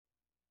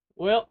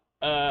Well,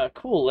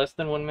 cool. Less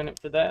than 1 minute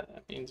for that.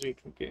 That means we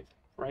can get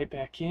right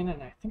back in,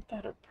 and I think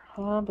that'll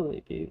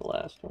probably be the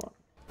last one.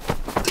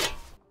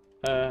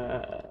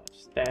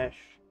 Stash.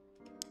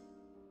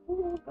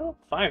 Oh,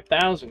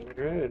 5,000.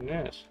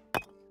 Goodness.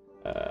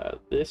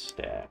 This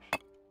stash.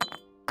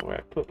 Where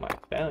I put my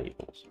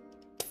valuables.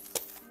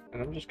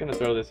 And I'm just gonna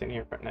throw this in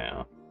here for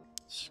now.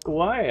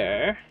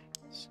 Squire,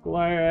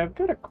 I've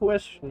got a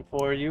question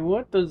for you.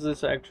 What does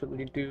this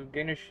actually do?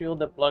 Gain a shield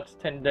that blocks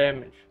 10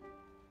 damage.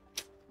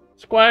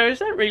 Squire, is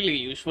that really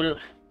useful?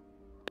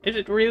 Is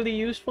it really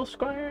useful,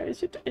 Squire?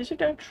 Is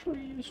it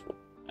actually useful?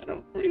 I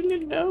don't really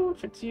know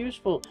if it's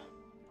useful.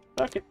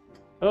 Fuck it.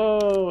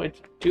 Oh,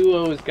 it's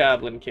Duo's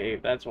Goblin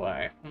Cave, that's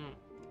why.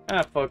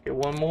 Ah, fuck it.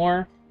 One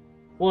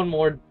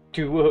more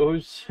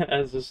Duos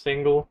as a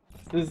single.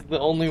 This is the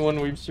only one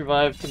we've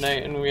survived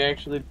tonight, and we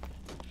actually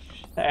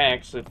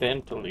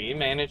accidentally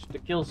managed to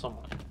kill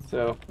someone.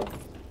 So,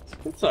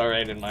 it's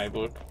alright in my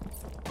book.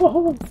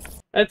 Whoa.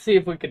 Let's see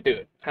if we could do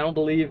it. I don't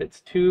believe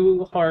it's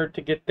too hard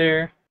to get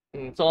there,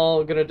 and it's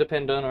all gonna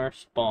depend on our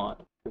spawn.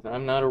 Because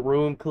I'm not a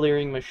room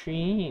clearing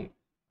machine.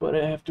 But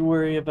I have to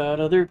worry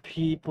about other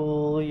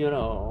people, you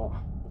know,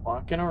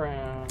 walking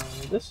around.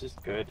 This is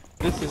good.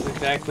 This is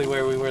exactly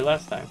where we were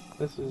last time.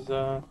 This is,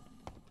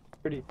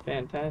 pretty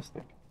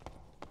fantastic.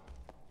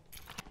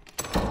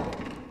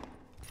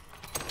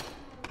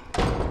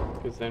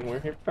 Because then we're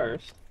here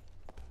first.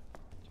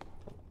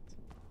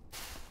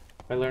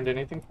 If I learned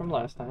anything from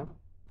last time.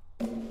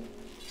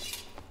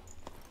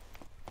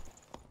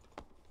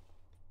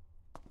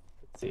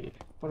 Let's see.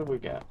 What have we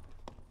got?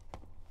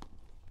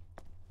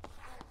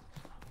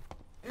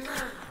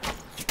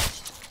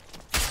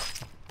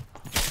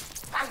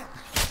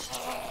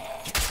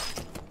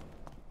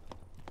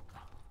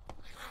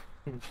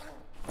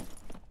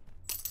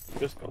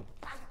 Just go.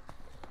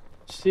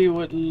 See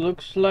what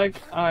looks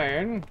like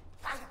iron.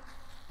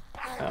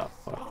 Oh,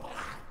 fuck.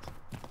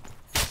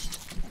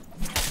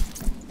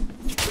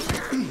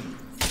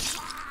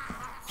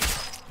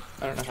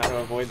 I don't know how to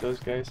avoid those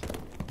guys.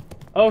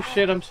 Oh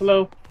shit, I'm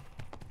slow.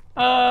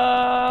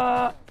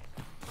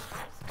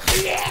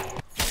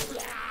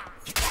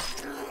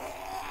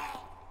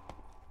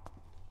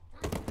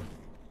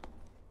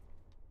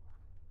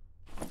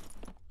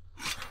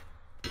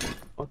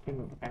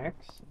 Fucking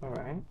axe,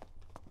 alright.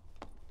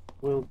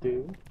 Will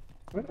do.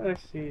 Where did I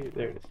see?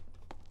 There it is.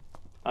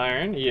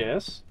 Iron,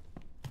 yes.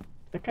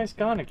 That guy's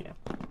gone again.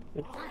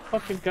 The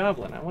fucking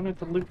goblin. I wanted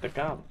to loot the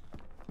goblin.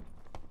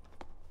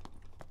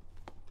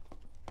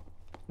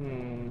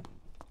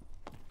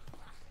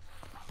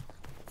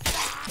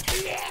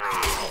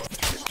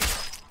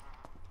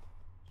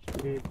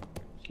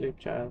 Sleep,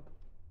 child.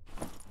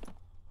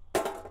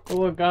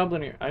 Oh, a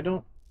goblin here. I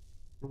don't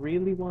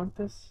really want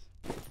this,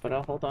 but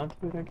I'll hold on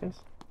to it, I guess.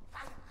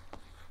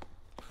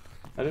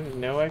 I didn't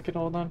know I could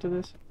hold on to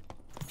this.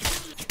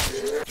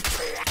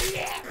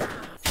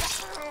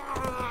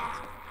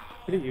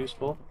 Pretty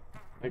useful,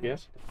 I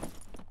guess.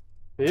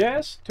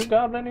 Yes, 2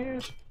 goblin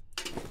ears.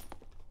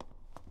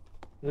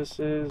 This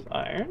is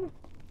iron.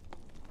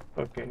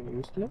 Fucking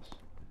useless.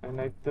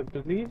 And I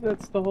believe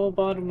that's the whole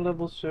bottom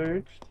level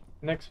searched.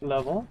 Next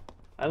level.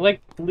 I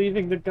like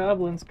leaving the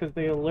goblins because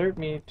they alert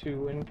me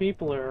to when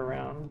people are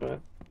around,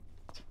 but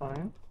it's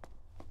fine.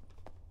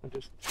 I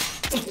just,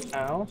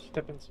 ow,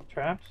 step in some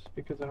traps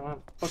because I don't have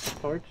a fucking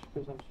torch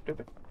because I'm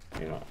stupid.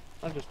 You know,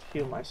 I'll just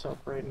heal myself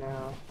right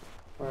now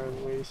before I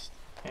waste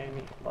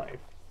any life.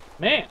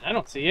 Man, I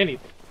don't see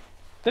anything.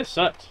 This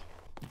sucks.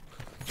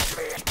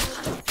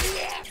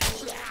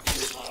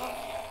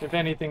 If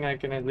anything, I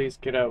can at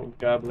least get out with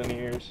goblin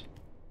ears.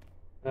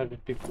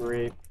 That'd be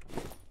great.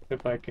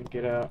 If I can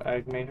get out.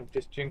 I may have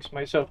just jinxed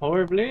myself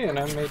horribly and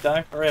I may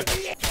die forever.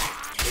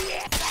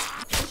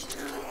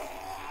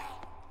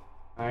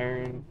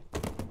 Iron.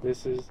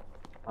 This is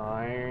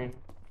iron.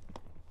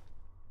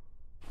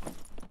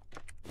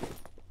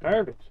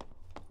 Garbage.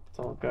 It's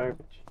all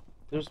garbage.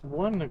 There's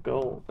 1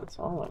 gold. That's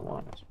all I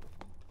want is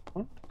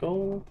 1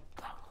 gold.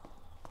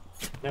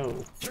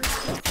 No.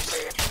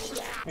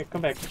 Hey,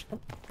 come back. Come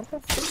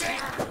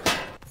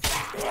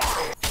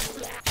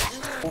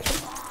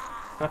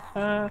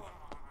back.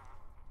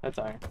 That's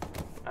iron.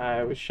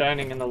 I was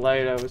shining in the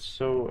light. I was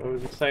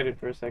excited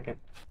for a second.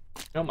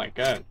 Oh my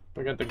god.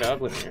 We got the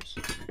goblin ears.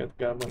 We got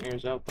the goblin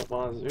ears out the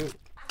wazoo.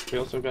 We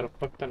also got a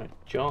fuck ton of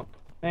junk.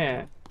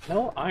 Man,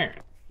 no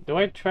iron. Do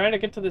I try to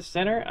get to the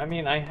center? I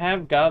mean, I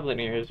have goblin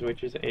ears,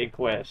 which is a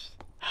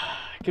quest.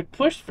 I could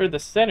push for the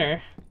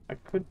center. I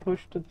could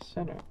push to the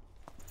center.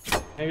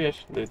 Maybe I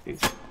should loot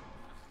these.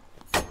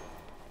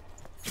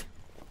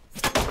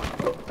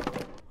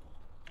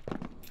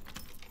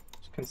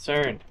 Just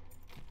concerned.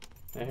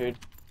 I heard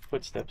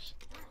footsteps.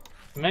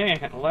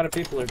 Man, a lot of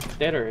people are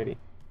dead already.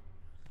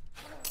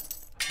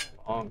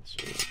 Long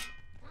sword.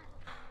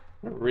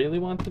 I don't really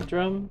want the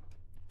drum.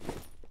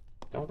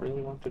 Don't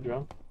really want the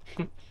drum.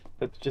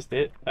 That's just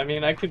it. I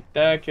mean,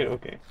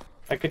 okay.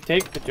 I could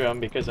take the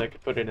drum because I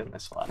could put it in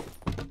this slot.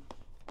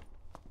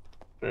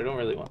 But I don't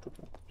really want the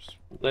drum. Just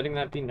letting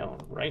that be known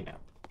right now.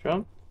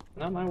 Drum?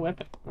 Not my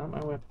weapon. Not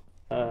my weapon.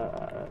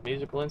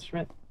 Musical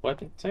instrument,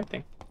 weapon, same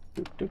thing.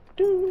 Do, do,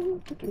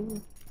 do, do,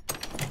 do.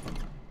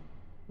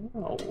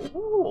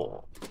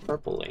 Oh,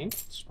 purple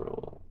ancient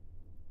scroll.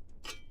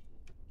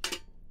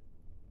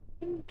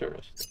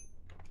 Interesting.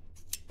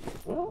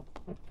 Well,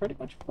 I'm pretty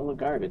much full of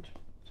garbage.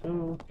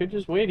 So, could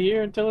just wait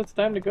here until it's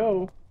time to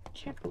go. I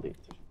can't believe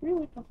there's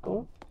really no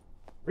gold.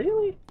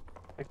 Really?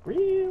 Like,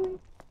 really?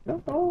 No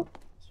gold?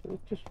 So, I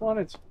just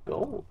wanted some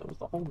gold. That was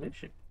the whole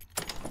mission.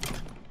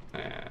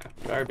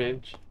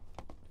 Garbage.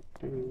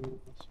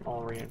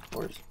 Small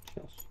reinforced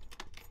chest.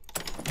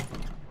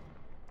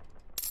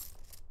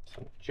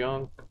 Some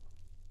junk.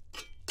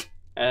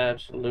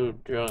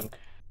 Absolute junk.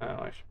 Oh,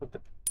 I should put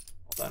the...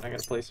 Hold on, I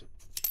gotta play some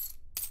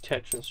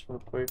Tetris real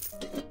quick.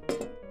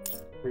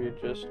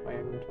 Readjust my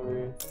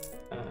inventory.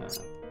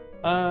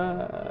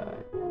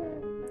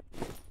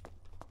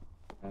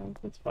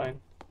 That's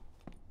fine.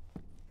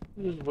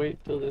 I'll just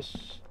wait till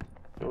this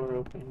door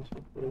opens,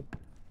 hopefully.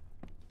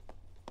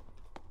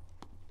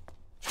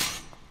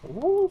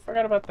 Oh,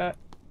 forgot about that.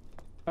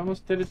 I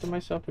almost did it to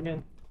myself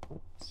again.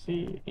 Let's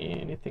see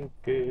anything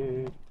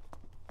good.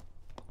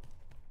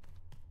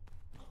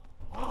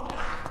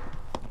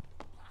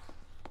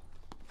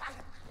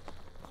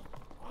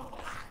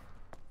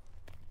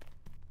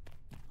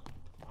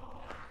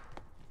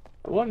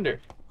 Wonder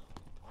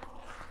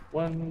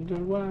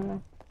why,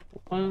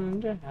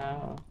 wonder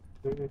how,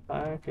 if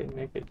I could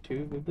make it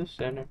to the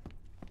center.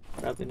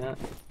 Probably not.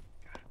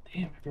 God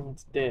damn,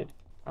 everyone's dead.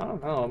 I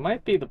don't know, it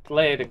might be the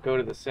play to go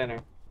to the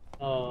center.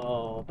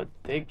 Oh, but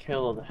they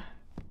killed...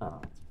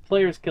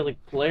 players killing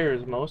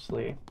players,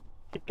 mostly.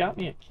 It got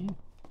me a kill.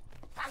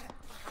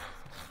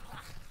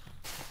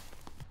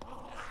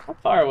 How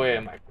far away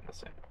am I from the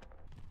center?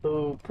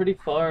 Oh, pretty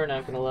far,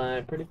 not gonna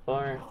lie, pretty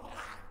far.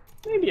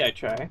 Maybe I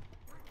try.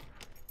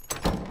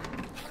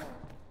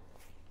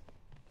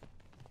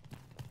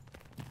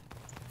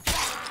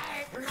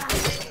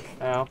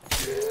 Ow.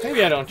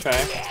 Maybe I don't try.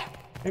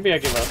 Maybe I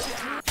give up.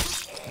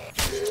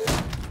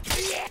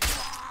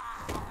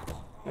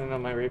 I don't know,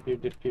 my rapier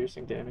did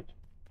piercing damage.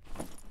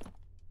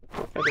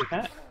 What if I did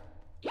that?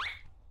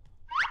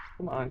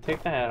 Come on,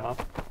 take the hat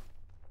off.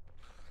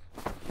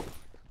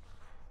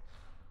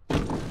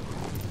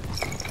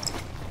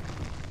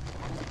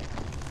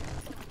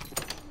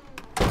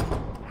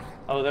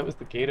 Oh, that was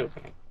the gate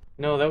opening.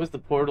 No, that was the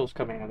portals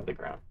coming out of the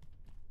ground.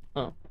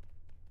 Oh,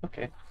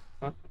 okay.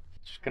 Well,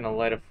 just gonna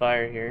light a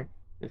fire here,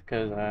 just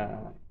because I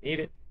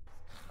need it.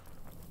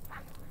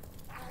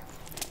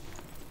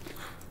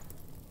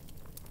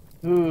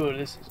 Ooh,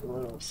 this is a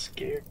little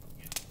scary.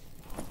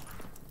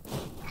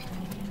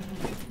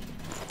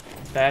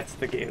 That's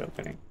the gate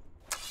opening.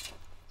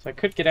 So I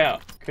could get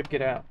out. Could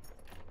get out.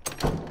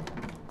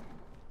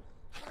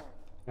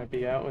 I'd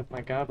be out with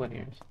my goblin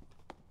ears.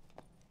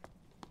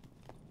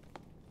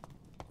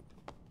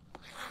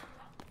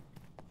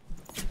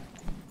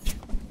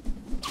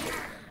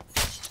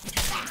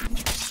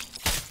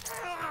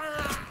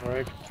 Or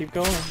I could keep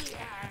going.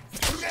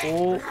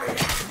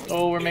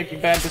 Oh, we're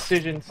making bad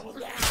decisions.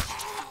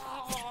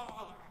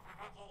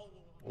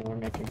 We're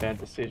making bad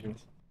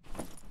decisions.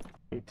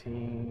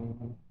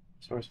 18,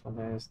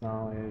 resourcefulness,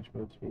 knowledge,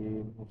 move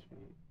speed.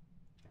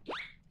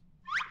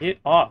 Get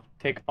off!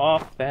 Take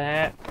off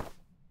that!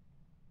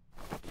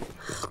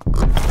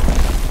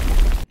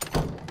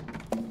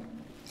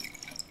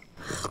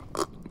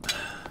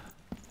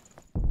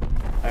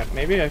 Alright,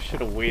 maybe I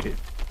should have waited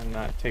and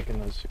not taken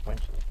those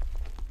sequentially.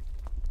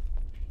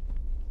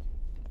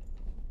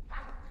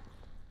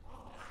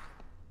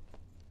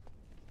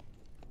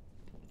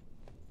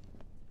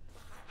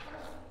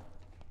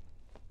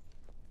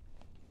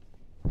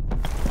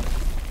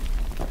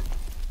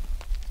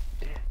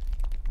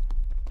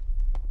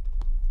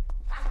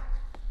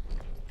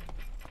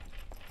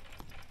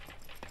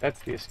 That's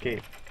the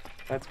escape.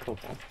 That's cool.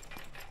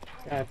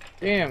 God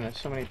damn, there's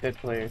so many dead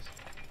players.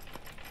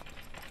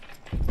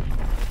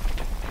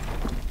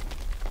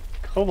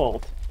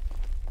 Cobalt.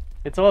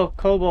 It's all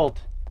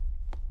cobalt.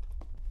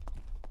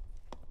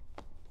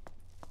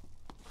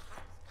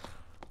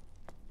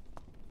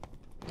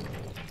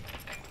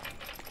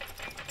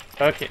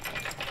 Okay.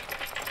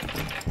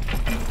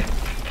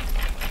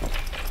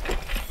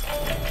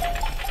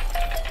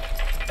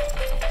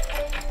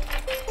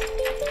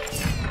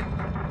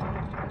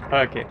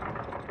 Okay,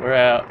 we're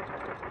out.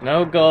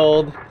 No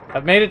gold.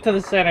 I've made it to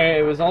the center.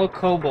 It was all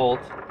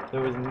cobalt.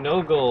 There was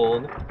no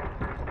gold.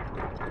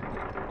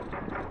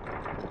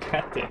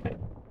 God damn it.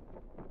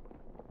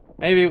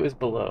 Maybe it was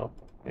below.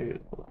 Maybe it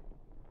was below.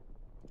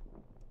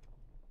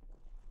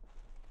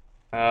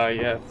 Oh,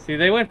 yeah. See,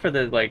 they went for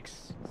the, like,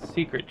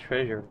 secret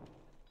treasure.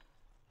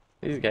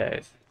 These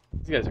guys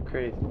are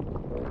crazy.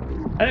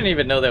 I didn't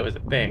even know that was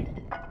a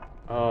thing.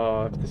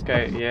 Oh, if this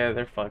guy... Yeah,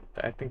 they're fucked.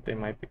 I think they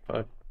might be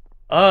fucked.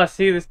 Oh,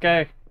 see this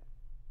guy?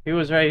 He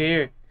was right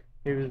here.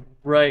 He was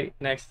right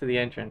next to the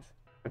entrance.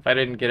 If I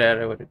didn't get out,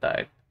 I would have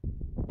died.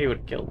 He would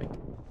have killed me.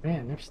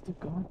 Man, they're still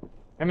going.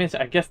 I mean,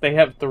 I guess they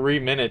have 3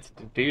 minutes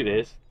to do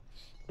this.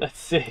 That's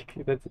sick.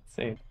 That's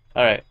insane.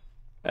 Alright.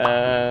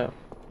 Let's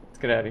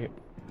get out of here.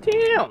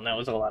 Damn, that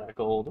was a lot of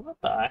gold. What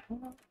the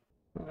hell?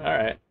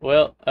 Alright,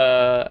 well,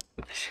 I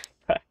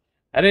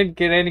didn't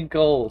get any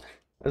gold.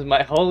 Because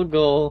my whole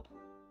goal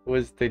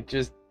was to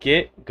just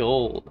get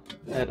gold.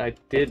 And I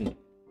didn't.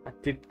 I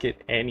didn't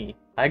get any.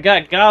 I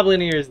got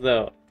goblin ears,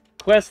 though.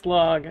 Quest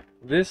log.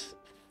 This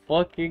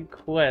fucking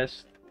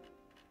quest.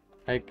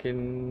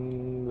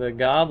 The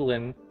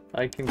goblin.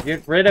 I can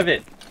get rid of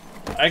it.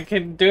 I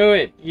can do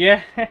it.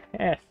 Yes.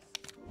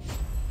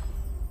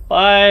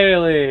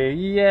 Finally.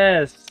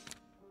 Yes.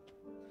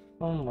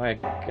 Oh my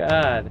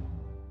god.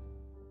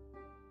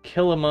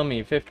 Kill a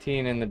mummy,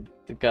 15 in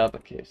the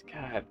goblin caves.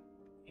 God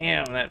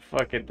damn,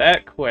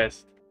 that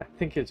quest. I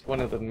think it's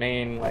one of the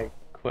main, like,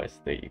 quests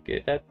that you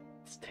get.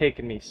 That's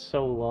taken me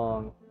so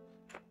long.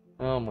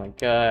 Oh my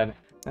god.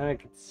 Now I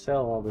can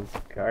sell all this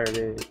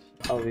garbage.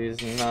 All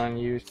these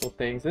non-useful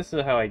things. This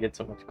is how I get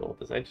so much gold,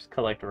 is I just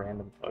collect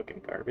random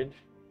fucking garbage.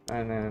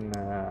 And then,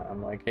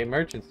 I'm like, hey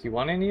merchants, do you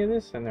want any of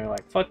this? And they're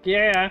like, fuck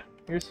yeah,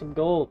 here's some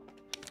gold.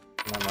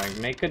 And I'm like,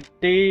 make a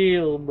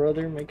deal,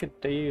 brother, make a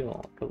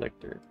deal,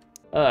 collector.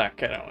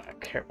 Okay, I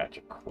don't care about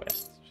your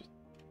quests.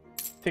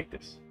 Just take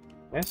this,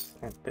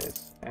 and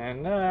this,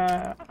 and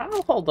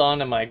I'll hold on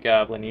to my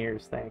goblin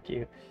ears, thank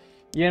you.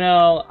 You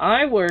know,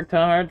 I worked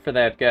hard for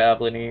that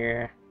goblin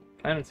ear.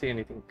 I don't see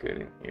anything good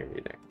in here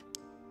either.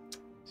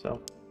 So,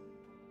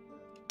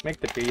 make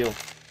the deal.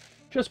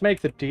 Just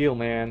make the deal,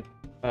 man.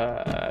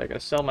 I gotta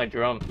sell my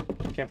drum.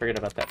 Can't forget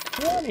about that.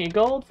 20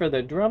 gold for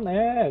the drum.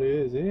 That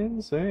is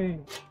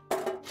insane.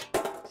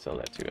 Sell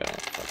that too. I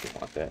don't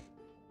fucking want that.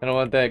 I don't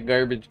want that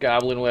garbage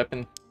goblin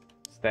weapon.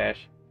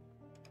 Stash.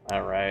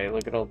 Alright,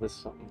 look at all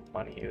this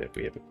money that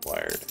we have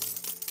acquired.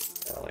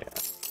 Hell yeah.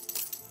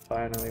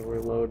 Finally,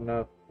 we're loading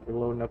up. We're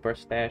loading up our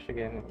stash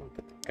again.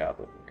 Put the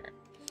goblin here.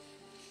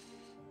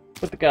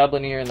 Put the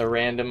goblin here in the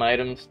random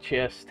items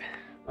chest.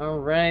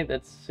 Alright,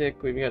 that's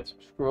sick. We've got some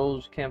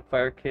scrolls,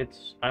 campfire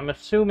kits. I'm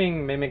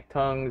assuming mimic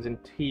tongues and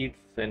teeth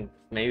and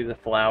maybe the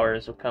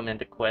flowers will come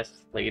into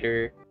quests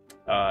later.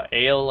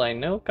 Ale, I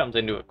know, comes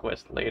into a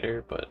quest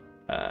later, but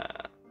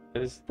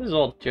this is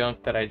all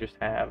junk that I just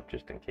have,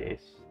 just in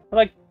case. I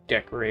like to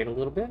decorate a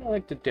little bit. I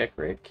like to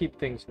decorate, keep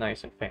things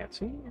nice and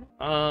fancy.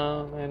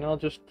 And I'll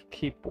just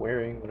keep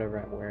wearing whatever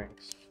I'm wearing.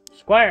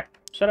 Squire,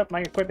 set up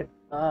my equipment.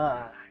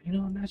 You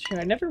know, I'm not sure.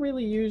 I never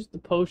really used the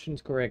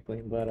potions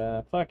correctly,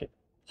 but fuck it.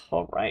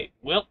 Alright,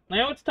 well,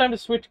 now it's time to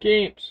switch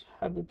games.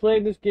 I've been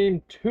playing this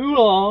game too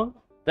long.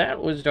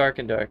 That was Dark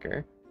and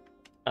Darker.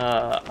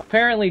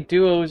 Apparently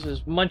duos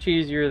is much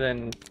easier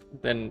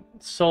than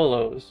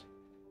solos,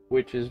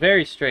 which is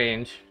very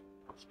strange,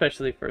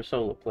 especially for a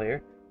solo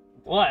player.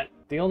 But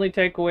the only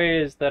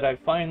takeaway is that I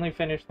finally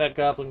finished that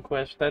goblin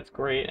quest. That's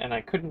great, and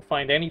I couldn't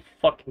find any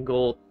fucking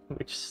gold,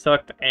 which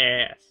sucked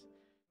ass.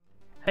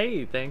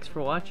 Hey, thanks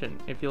for watching.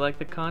 If you like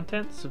the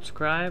content,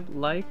 subscribe,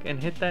 like,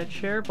 and hit that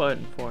share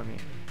button for me.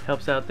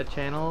 Helps out the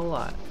channel a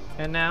lot.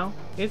 And now,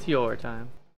 it's your time.